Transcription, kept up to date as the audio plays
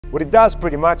What it does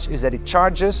pretty much is that it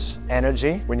charges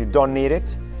energy when you don't need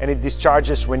it, and it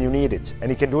discharges when you need it,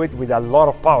 and it can do it with a lot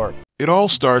of power. It all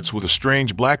starts with a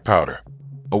strange black powder,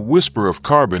 a whisper of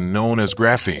carbon known as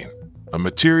graphene, a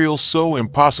material so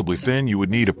impossibly thin you would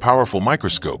need a powerful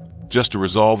microscope just to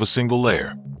resolve a single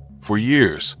layer. For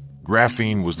years,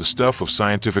 graphene was the stuff of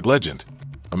scientific legend,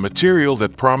 a material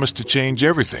that promised to change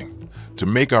everything, to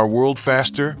make our world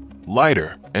faster,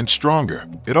 lighter, and stronger.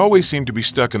 It always seemed to be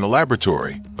stuck in the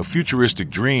laboratory, a futuristic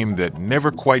dream that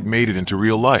never quite made it into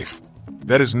real life.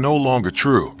 That is no longer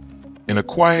true. In a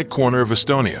quiet corner of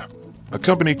Estonia, a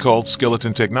company called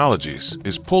Skeleton Technologies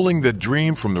is pulling that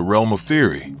dream from the realm of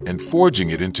theory and forging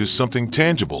it into something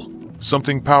tangible,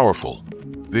 something powerful.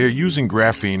 They are using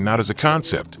graphene not as a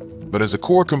concept, but as a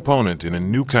core component in a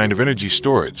new kind of energy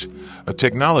storage, a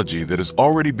technology that is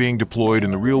already being deployed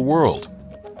in the real world,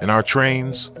 in our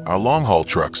trains, our long-haul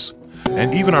trucks,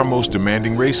 and even our most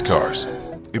demanding race cars.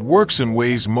 It works in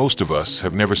ways most of us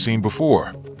have never seen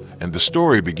before, and the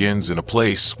story begins in a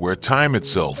place where time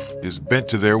itself is bent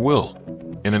to their will.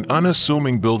 In an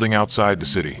unassuming building outside the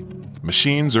city,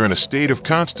 machines are in a state of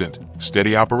constant,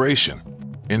 steady operation.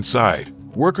 Inside,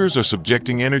 workers are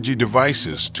subjecting energy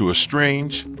devices to a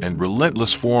strange and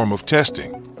relentless form of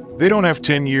testing. They don't have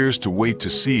 10 years to wait to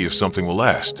see if something will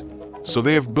last, so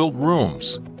they have built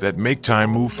rooms that make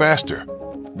time move faster.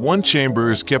 One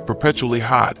chamber is kept perpetually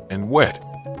hot and wet,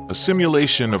 a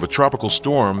simulation of a tropical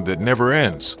storm that never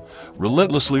ends,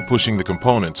 relentlessly pushing the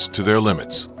components to their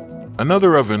limits.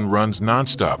 Another oven runs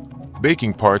non-stop,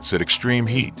 baking parts at extreme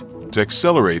heat to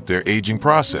accelerate their aging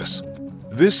process.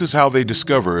 This is how they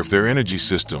discover if their energy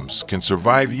systems can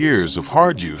survive years of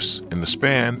hard use in the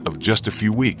span of just a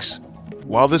few weeks.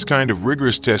 While this kind of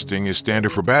rigorous testing is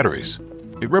standard for batteries,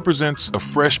 it represents a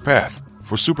fresh path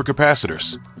for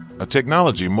supercapacitors, a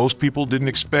technology most people didn't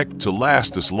expect to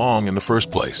last this long in the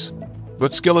first place.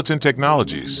 But Skeleton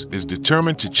Technologies is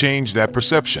determined to change that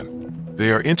perception.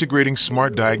 They are integrating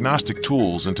smart diagnostic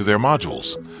tools into their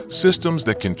modules, systems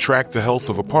that can track the health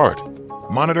of a part,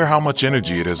 monitor how much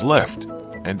energy it has left,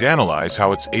 and analyze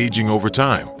how it's aging over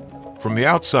time. From the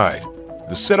outside,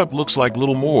 the setup looks like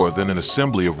little more than an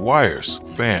assembly of wires,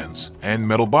 fans, and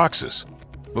metal boxes.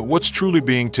 But what's truly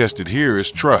being tested here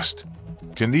is trust.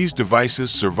 Can these devices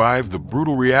survive the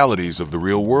brutal realities of the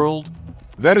real world?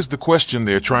 That is the question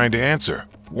they are trying to answer,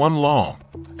 one long,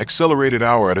 accelerated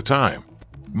hour at a time.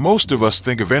 Most of us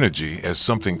think of energy as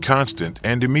something constant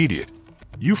and immediate.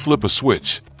 You flip a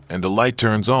switch, and the light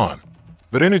turns on.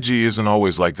 But energy isn't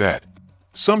always like that.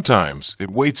 Sometimes it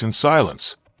waits in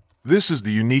silence. This is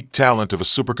the unique talent of a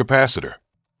supercapacitor.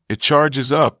 It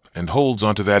charges up and holds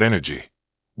onto that energy,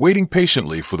 waiting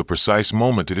patiently for the precise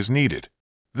moment it is needed.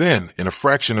 Then, in a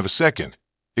fraction of a second,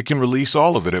 it can release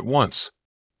all of it at once.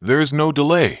 There is no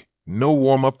delay, no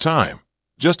warm-up time,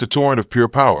 just a torrent of pure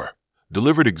power,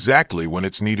 delivered exactly when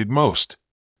it's needed most.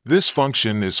 This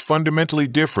function is fundamentally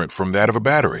different from that of a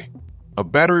battery. A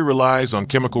battery relies on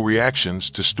chemical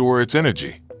reactions to store its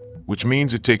energy, which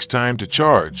means it takes time to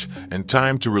charge and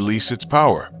time to release its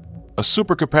power. A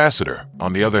supercapacitor,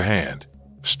 on the other hand,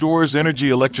 stores energy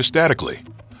electrostatically,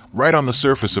 right on the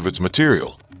surface of its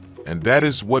material, and that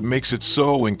is what makes it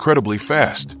so incredibly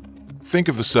fast. Think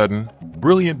of the sudden,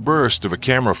 brilliant burst of a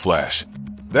camera flash.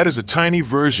 That is a tiny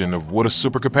version of what a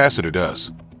supercapacitor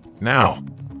does. Now,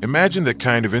 imagine that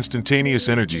kind of instantaneous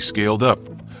energy scaled up,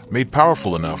 made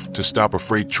powerful enough to stop a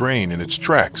freight train in its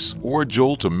tracks or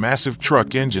jolt a massive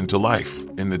truck engine to life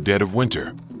in the dead of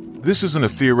winter. This isn't a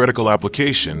theoretical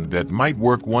application that might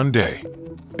work one day.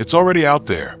 It's already out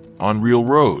there, on real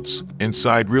roads,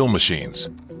 inside real machines.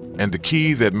 And the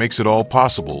key that makes it all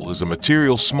possible is a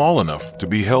material small enough to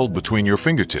be held between your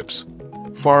fingertips.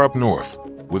 Far up north,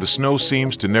 where the snow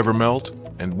seems to never melt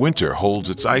and winter holds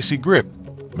its icy grip,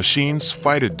 machines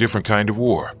fight a different kind of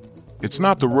war. It's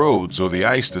not the roads or the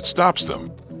ice that stops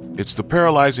them. It's the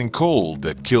paralyzing cold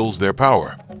that kills their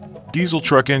power. Diesel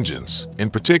truck engines, in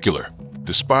particular,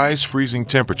 despise freezing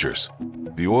temperatures.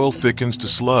 The oil thickens to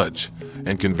sludge,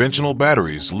 and conventional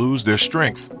batteries lose their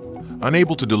strength,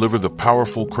 unable to deliver the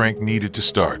powerful crank needed to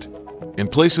start. In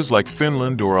places like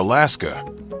Finland or Alaska,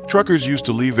 truckers used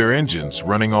to leave their engines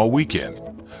running all weekend,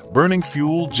 burning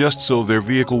fuel just so their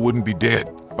vehicle wouldn't be dead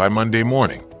by Monday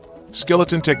morning.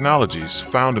 Skeleton Technologies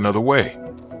found another way.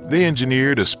 They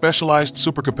engineered a specialized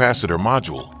supercapacitor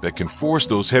module that can force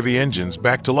those heavy engines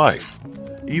back to life,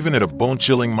 even at a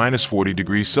bone-chilling -40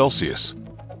 degrees Celsius.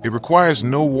 It requires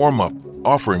no warm-up,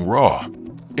 offering raw,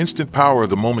 instant power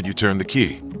the moment you turn the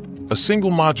key. A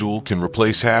single module can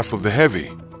replace half of the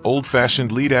heavy, old-fashioned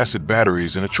lead-acid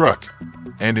batteries in a truck,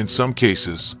 and in some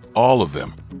cases, all of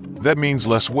them. That means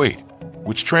less weight,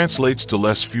 which translates to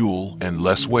less fuel and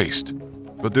less waste.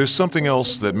 But there's something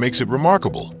else that makes it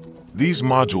remarkable. These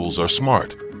modules are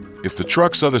smart. If the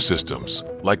truck's other systems,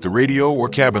 like the radio or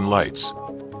cabin lights,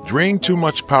 drain too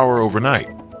much power overnight,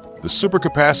 the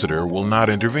supercapacitor will not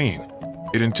intervene.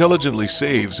 It intelligently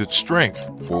saves its strength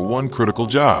for one critical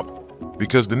job.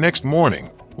 Because the next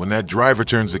morning, when that driver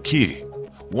turns the key,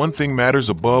 one thing matters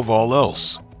above all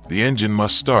else: the engine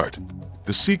must start.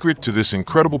 The secret to this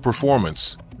incredible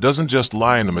performance doesn't just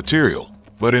lie in the material,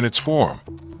 but in its form.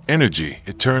 Energy,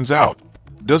 it turns out,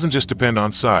 doesn't just depend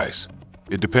on size.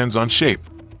 It depends on shape.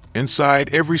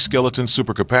 Inside every skeleton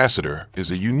supercapacitor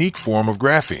is a unique form of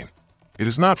graphene. It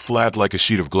is not flat like a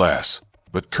sheet of glass,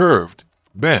 but curved,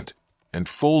 bent, and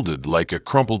folded like a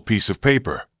crumpled piece of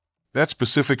paper. That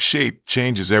specific shape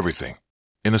changes everything.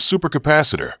 In a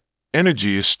supercapacitor,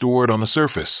 energy is stored on the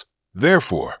surface.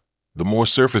 Therefore, the more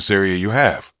surface area you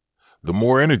have, the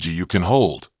more energy you can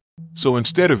hold. So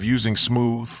instead of using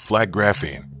smooth, flat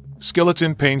graphene,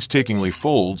 Skeleton painstakingly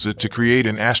folds it to create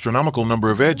an astronomical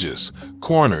number of edges,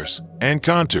 corners, and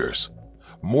contours.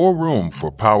 More room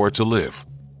for power to live.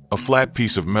 A flat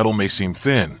piece of metal may seem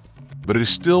thin, but it is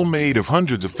still made of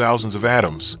hundreds of thousands of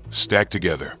atoms stacked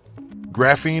together.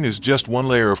 Graphene is just one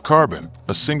layer of carbon,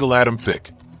 a single atom thick.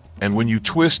 And when you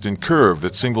twist and curve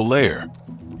that single layer,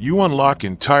 you unlock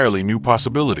entirely new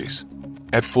possibilities.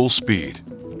 At full speed,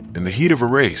 in the heat of a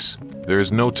race, there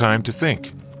is no time to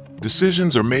think.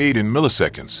 Decisions are made in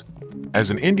milliseconds. As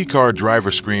an IndyCar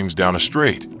driver screams down a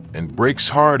straight and brakes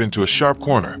hard into a sharp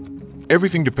corner,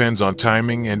 everything depends on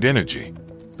timing and energy.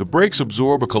 The brakes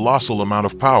absorb a colossal amount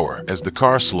of power as the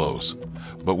car slows,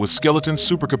 but with skeleton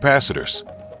supercapacitors,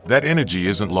 that energy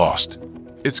isn't lost.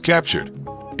 It's captured.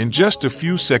 In just a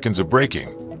few seconds of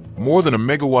braking, more than a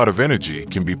megawatt of energy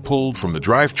can be pulled from the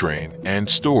drivetrain and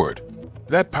stored.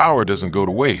 That power doesn't go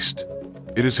to waste.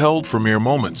 It is held for mere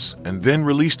moments and then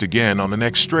released again on the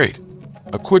next straight.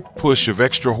 A quick push of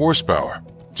extra horsepower,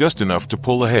 just enough to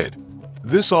pull ahead.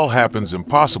 This all happens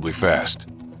impossibly fast.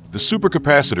 The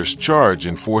supercapacitors charge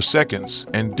in 4 seconds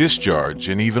and discharge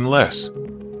in even less.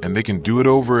 And they can do it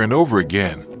over and over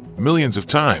again, millions of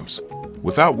times,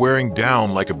 without wearing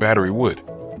down like a battery would.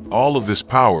 All of this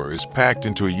power is packed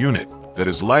into a unit that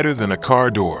is lighter than a car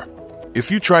door.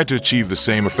 If you tried to achieve the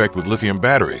same effect with lithium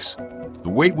batteries, the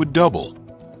weight would double,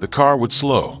 the car would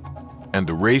slow, and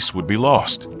the race would be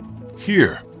lost.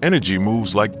 Here, energy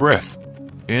moves like breath.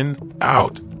 In,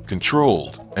 out,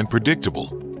 controlled, and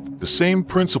predictable. The same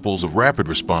principles of rapid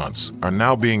response are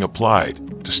now being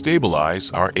applied to stabilize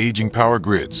our aging power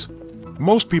grids.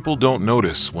 Most people don't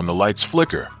notice when the lights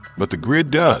flicker, but the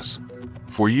grid does.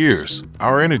 For years,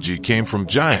 our energy came from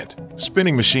giant,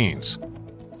 spinning machines.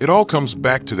 It all comes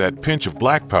back to that pinch of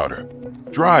black powder,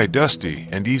 dry, dusty,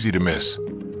 and easy to miss.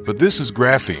 But this is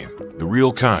graphene, the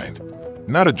real kind.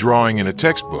 Not a drawing in a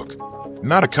textbook,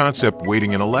 not a concept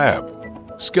waiting in a lab.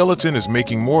 Skeleton is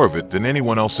making more of it than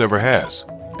anyone else ever has,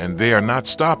 and they are not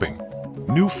stopping.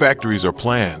 New factories are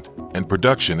planned, and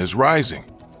production is rising.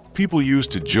 People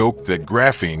used to joke that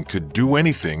graphene could do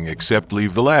anything except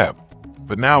leave the lab.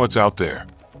 But now it's out there.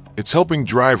 It's helping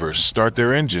drivers start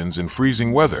their engines in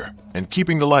freezing weather and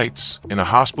keeping the lights in a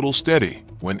hospital steady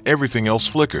when everything else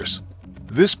flickers.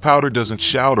 This powder doesn't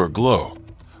shout or glow,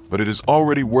 but it is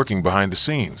already working behind the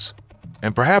scenes.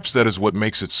 And perhaps that is what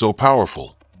makes it so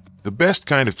powerful. The best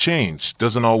kind of change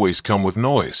doesn't always come with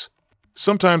noise.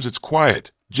 Sometimes it's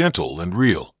quiet, gentle, and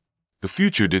real. The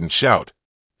future didn't shout.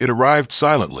 It arrived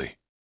silently.